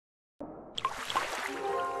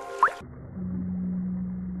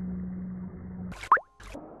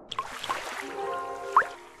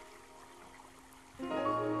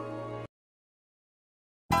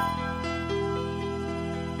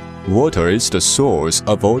Water is the source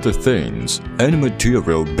of all the things and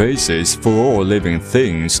material basis for all living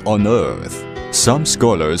things on Earth. Some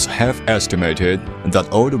scholars have estimated that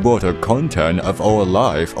all the water content of all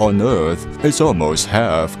life on Earth is almost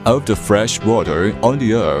half of the fresh water on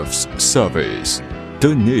the Earth's surface.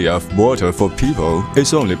 The need of water for people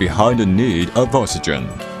is only behind the need of oxygen.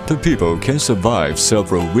 The people can survive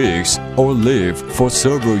several weeks or live for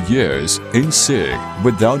several years in sick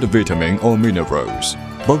without the vitamin or minerals.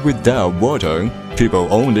 But without water, people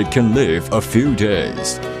only can live a few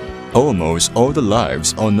days. Almost all the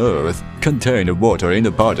lives on Earth contain water in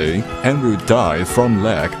the body and will die from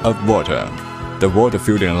lack of water. The water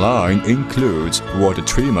filling line includes water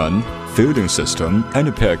treatment, filling system, and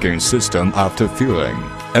a packing system after filling,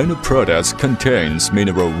 and the products contains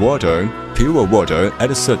mineral water, pure water,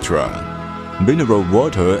 etc. Mineral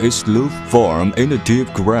water is lukewarm in the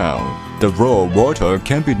deep ground. The raw water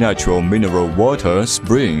can be natural mineral water,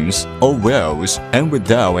 springs, or wells, and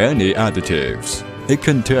without any additives. It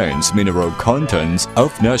contains mineral contents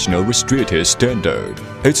of national restricted standard.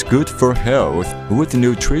 It's good for health with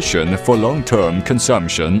nutrition for long-term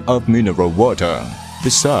consumption of mineral water.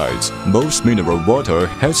 Besides, most mineral water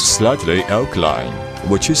has slightly alkaline,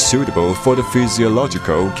 which is suitable for the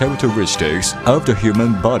physiological characteristics of the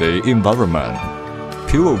human body environment.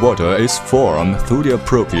 Pure water is formed through the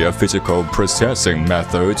appropriate physical processing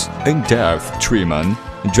methods in-depth treatment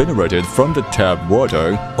generated from the tap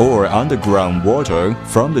water or underground water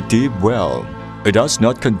from the deep well. It does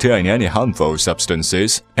not contain any harmful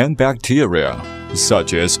substances and bacteria,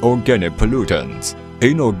 such as organic pollutants,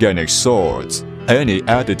 inorganic salts, any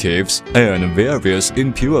additives, and various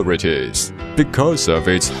impurities. Because of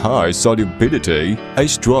its high solubility and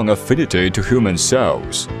strong affinity to human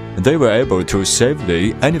cells, they were able to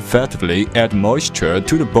safely and effectively add moisture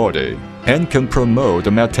to the body and can promote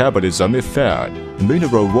the metabolism effect.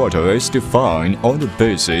 Mineral water is defined on the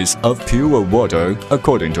basis of pure water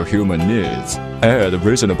according to human needs. Add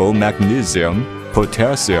reasonable magnesium,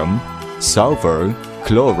 potassium, sulfur,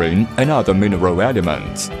 chlorine, and other mineral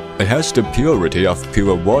elements. It has the purity of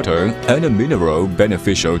pure water and a mineral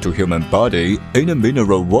beneficial to human body in the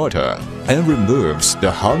mineral water and removes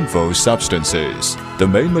the harmful substances. The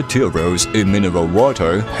main materials in mineral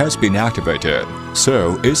water has been activated,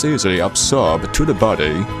 so it's easily absorbed to the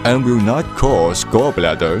body and will not cause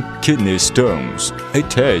gallbladder, kidney stones.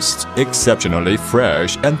 It tastes exceptionally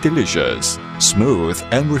fresh and delicious, smooth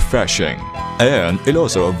and refreshing. And it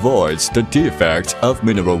also avoids the defect of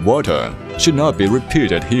mineral water, should not be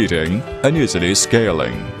repeated heating, and easily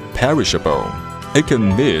scaling, perishable. It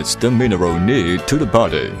can meet the mineral need to the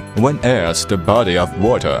body when adds the body of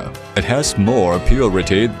water. It has more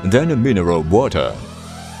purity than the mineral water.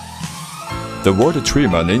 The water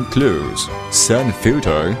treatment includes sand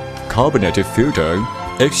filter, carbonated filter,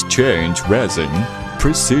 exchange resin,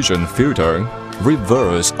 precision filter,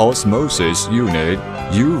 reverse osmosis unit,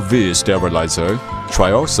 UV sterilizer,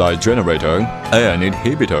 trioxide generator, and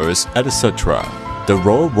inhibitors, etc. The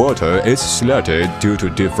raw water is selected due to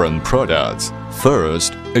different products.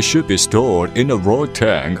 First, it should be stored in a raw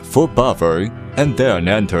tank for buffer and then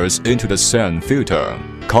enters into the sand filter,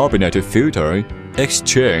 carbonated filter,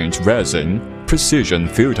 exchange resin, precision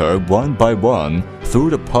filter one by one through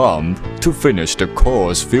the pump to finish the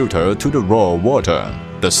coarse filter to the raw water.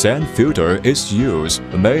 The sand filter is used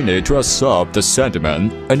mainly to absorb the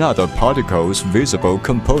sediment and other particles visible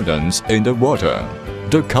components in the water.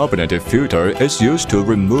 The carbonated filter is used to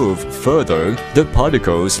remove further the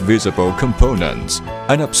particles visible components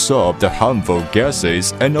and absorb the harmful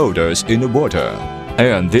gases and odors in the water.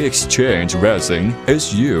 And the exchange resin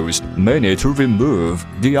is used mainly to remove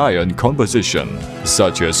the ion composition,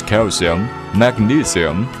 such as calcium,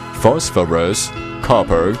 magnesium, phosphorus,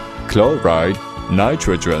 copper, chloride,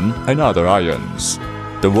 nitrogen, and other ions.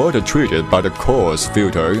 The water treated by the coarse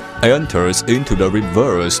filter enters into the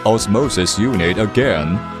reverse osmosis unit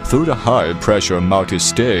again through the high-pressure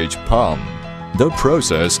multi-stage pump. The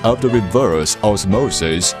process of the reverse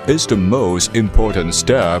osmosis is the most important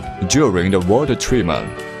step during the water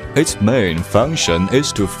treatment. Its main function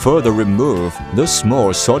is to further remove the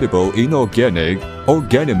small soluble inorganic,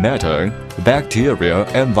 organic matter, bacteria,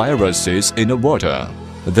 and viruses in the water.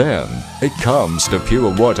 Then, it comes the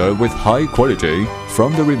pure water with high quality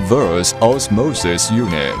from the reverse osmosis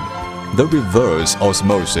unit. The reverse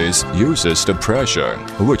osmosis uses the pressure,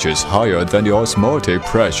 which is higher than the osmotic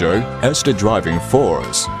pressure, as the driving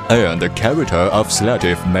force, and the character of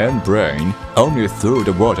selective membrane only through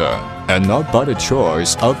the water, and not by the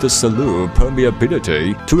choice of the solute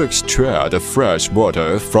permeability to extract the fresh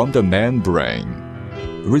water from the membrane.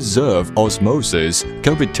 reserve osmosis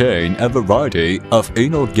can retain a variety of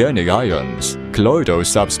inorganic ions, colloidal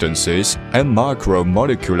substances, and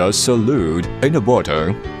macromolecular solute in the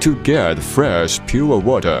water to get fresh, pure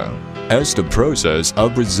water. As the process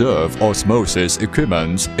of reserve osmosis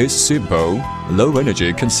equipment is simple, low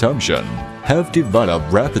energy consumption, have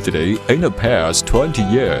developed rapidly in the past 20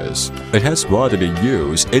 years. It has widely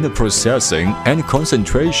used in the processing and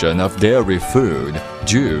concentration of dairy food,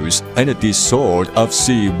 juice, and the dessalt of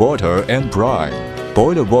sea water and brine,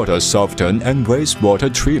 boiler water soften and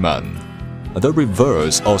wastewater treatment. The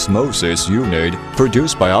reverse osmosis unit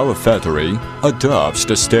produced by our factory adopts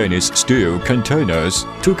the stainless steel containers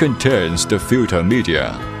to contain the filter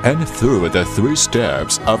media, and through the 3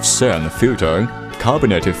 steps of sand filter,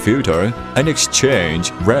 carbonated filter, and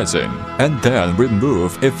exchange resin, and then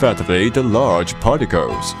remove effectively the large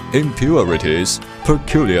particles, impurities,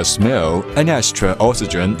 peculiar smell, and extra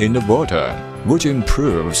oxygen in the water, which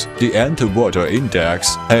improves the enter-water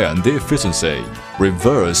index and the efficiency.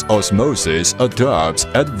 Reverse osmosis adopts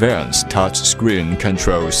advanced touchscreen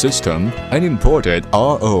control system and imported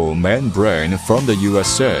RO membrane from the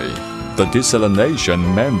USA. The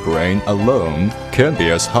desalination membrane alone can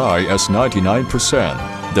be as high as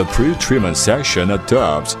 99%. The pre-treatment section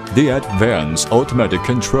adopts the advanced automatic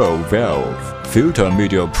control valve, filter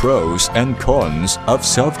medial pros and cons of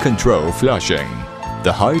self-control flushing.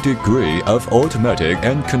 The high degree of automatic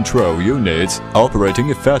and control units operating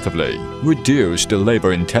effectively reduce the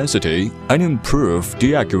labor intensity and improve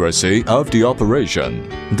the accuracy of the operation.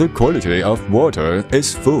 The quality of water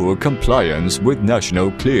is full compliance with national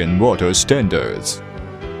clean water standards.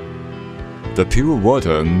 The pure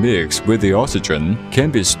water mixed with the oxygen can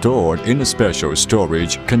be stored in a special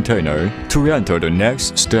storage container to enter the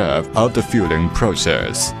next step of the fueling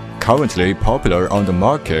process. Currently popular on the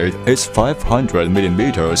market is 500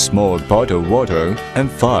 ml small bottled water and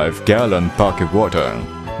 5-gallon bucket water.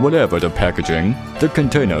 Whatever the packaging, the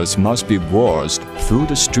containers must be washed through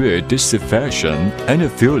the strict disinfection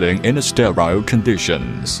and fueling in sterile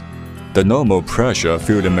conditions. The normal pressure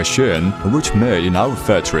filling machine, which made in our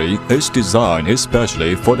factory, is designed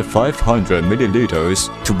especially for the 500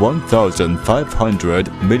 ml to 1,500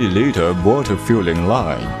 ml water filling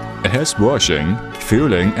line. It has washing,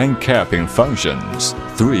 filling, and capping functions,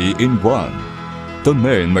 3 in 1. The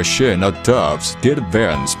main machine adopts the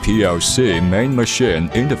advanced PLC main machine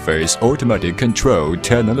interface automatic control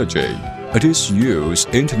technology. It is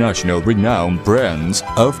used international renowned brands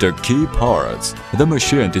of the key parts. The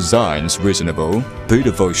machine designs reasonable,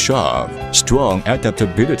 beautiful sharp, strong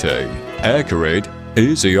adaptability, accurate,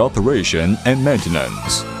 easy operation and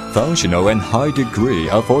maintenance, functional and high degree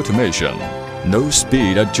of automation. No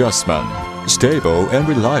speed adjustment, stable and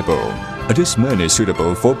reliable. It is mainly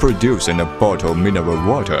suitable for producing a bottled mineral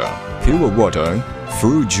water, pure water,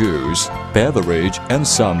 fruit juice, beverage, and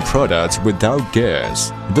some products without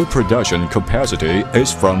gas. The production capacity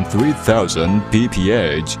is from 3,000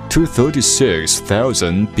 bph to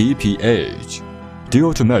 36,000 bph. The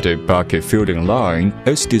automatic bucket filling line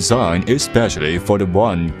is designed especially for the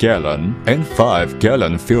 1-gallon and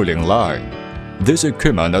 5-gallon filling line. This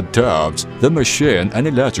equipment adopts the machine and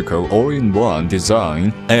electrical all-in-one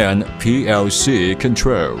design and PLC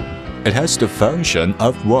control. It has the function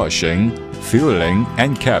of washing, filling,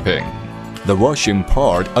 and capping. The washing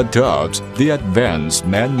part adopts the advanced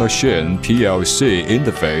man-machine PLC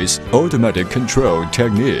interface automatic control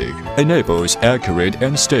technique, enables accurate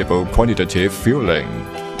and stable quantitative filling.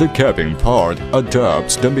 The capping part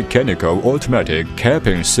adopts the mechanical automatic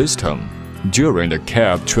capping system. During the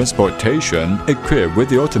cap transportation, equipped with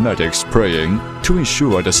the automatic spraying to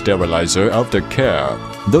ensure the sterilizer of the cap.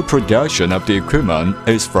 The production of the equipment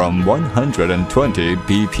is from 120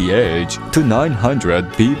 bph to 900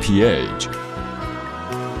 bph.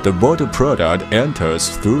 The water product enters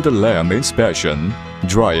through the lab inspection,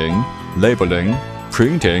 drying, labeling,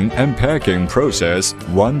 printing, and packing process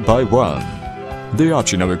one by one. The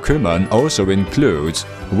optional equipment also includes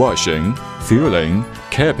washing, filling,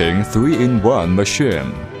 capping 3-in-1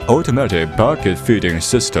 machine, automatic bucket feeding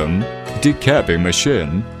system, decapping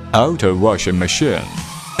machine, outer washing machine,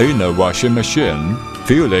 inner washing machine,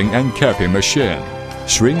 filling and capping machine,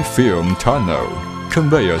 shrink film tunnel,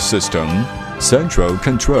 conveyor system, central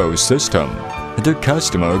control system. The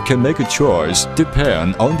customer can make a choice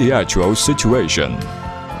depending on the actual situation.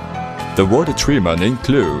 The water treatment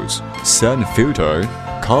includes sand filter,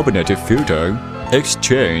 carbonated filter,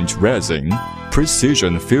 exchange resin,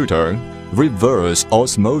 precision filter, reverse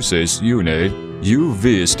osmosis unit,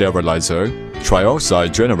 UV sterilizer,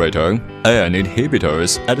 trioxide generator, and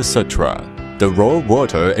inhibitors, etc. The raw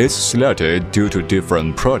water is selected due to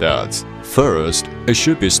different products. First, it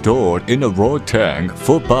should be stored in a raw tank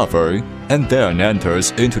for buffer and then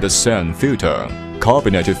enters into the sand filter,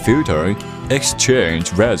 carbonated filter,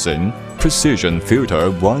 exchange resin, precision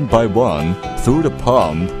filter one by one through the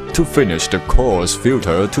pump to finish the coarse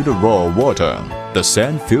filter to the raw water. The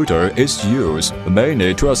sand filter is used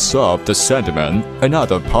mainly to absorb the sediment and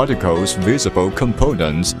other particles visible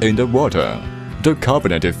components in the water. The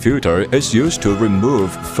carbonated filter is used to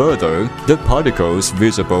remove further the particles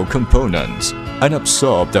visible components and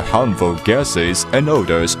absorb the harmful gases and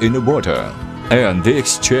odors in the water. And the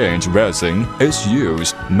exchange resin is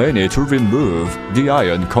used mainly to remove the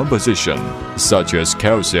ion composition, such as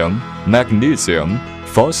calcium, magnesium,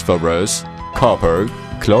 phosphorus, copper,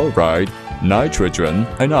 chloride, nitrogen,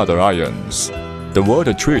 and other ions. The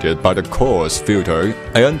water treated by the coarse filter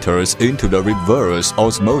enters into the reverse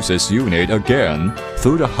osmosis unit again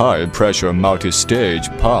through the high-pressure multi-stage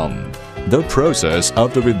pump. The process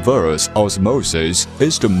of the reverse osmosis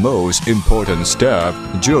is the most important step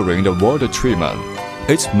during the water treatment.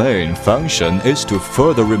 Its main function is to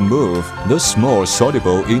further remove the small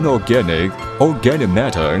soluble inorganic, organic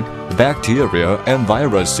matter, bacteria, and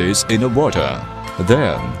viruses in the water.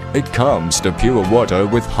 Then, it comes the pure water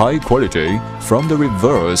with high quality from the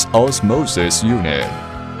reverse osmosis unit.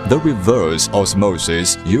 The reverse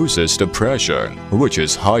osmosis uses the pressure, which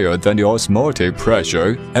is higher than the osmotic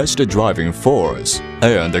pressure, as the driving force,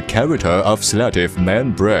 and the character of selective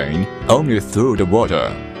membrane only through the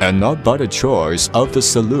water, and not by the choice of the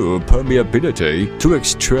solute permeability to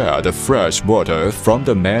extract the fresh water from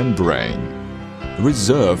the membrane.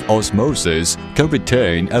 Reserve osmosis can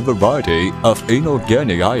retain a variety of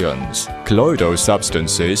inorganic ions, colloidal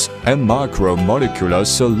substances, and macromolecular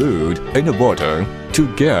solute in the water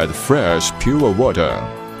to get fresh, pure water.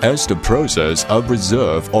 As the process of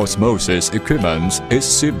reserve osmosis equipment is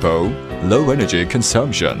simple, low energy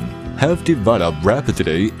consumption, have developed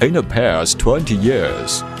rapidly in the past 20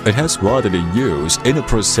 years. It has widely used in the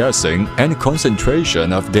processing and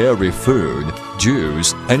concentration of dairy food,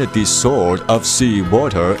 juice, and the dissort of sea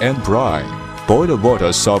water and brine, boiler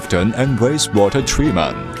water soften and wastewater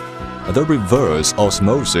treatment. The reverse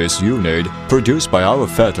osmosis unit produced by our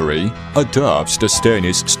factory adopts the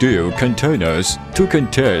stainless steel containers to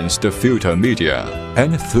contain the filter media,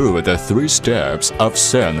 and through the 3 steps of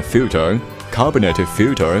sand filter, carbonated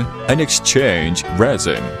filter, and exchange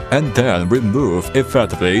resin, and then remove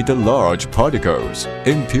effectively the large particles,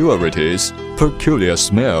 impurities, peculiar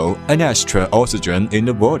smell, and extra oxygen in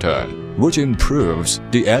the water, which improves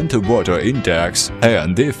the enter-water index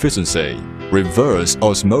and the efficiency. Reverse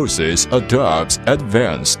osmosis adopts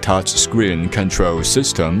advanced touchscreen control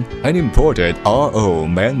system and imported RO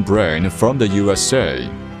membrane from the USA.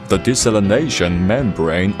 The desalination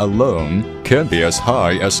membrane alone can be as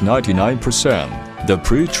high as 99%. The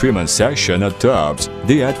pre-treatment section adopts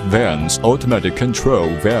the advanced automatic control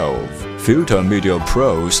valve, filter medial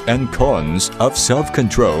pros and cons of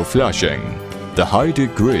self-control flushing. The high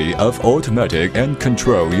degree of automatic and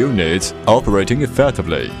control units operating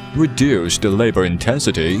effectively reduce the labor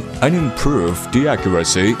intensity and improve the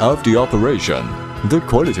accuracy of the operation. The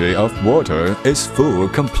quality of water is full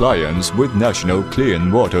compliance with national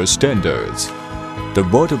clean water standards. The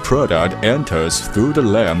water product enters through the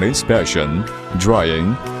lab inspection,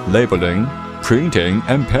 drying, labeling, printing,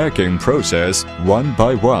 and packing process one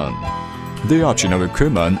by one. The optional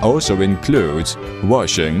equipment also includes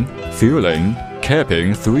washing, fueling,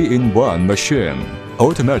 capping 3-in-1 machine,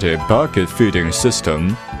 automatic bucket feeding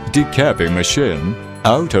system, decapping machine,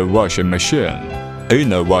 outer washing machine,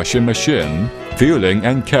 inner washing machine, filling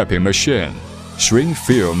and capping machine, shrink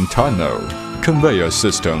film tunnel, conveyor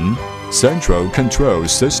system, central control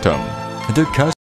system. The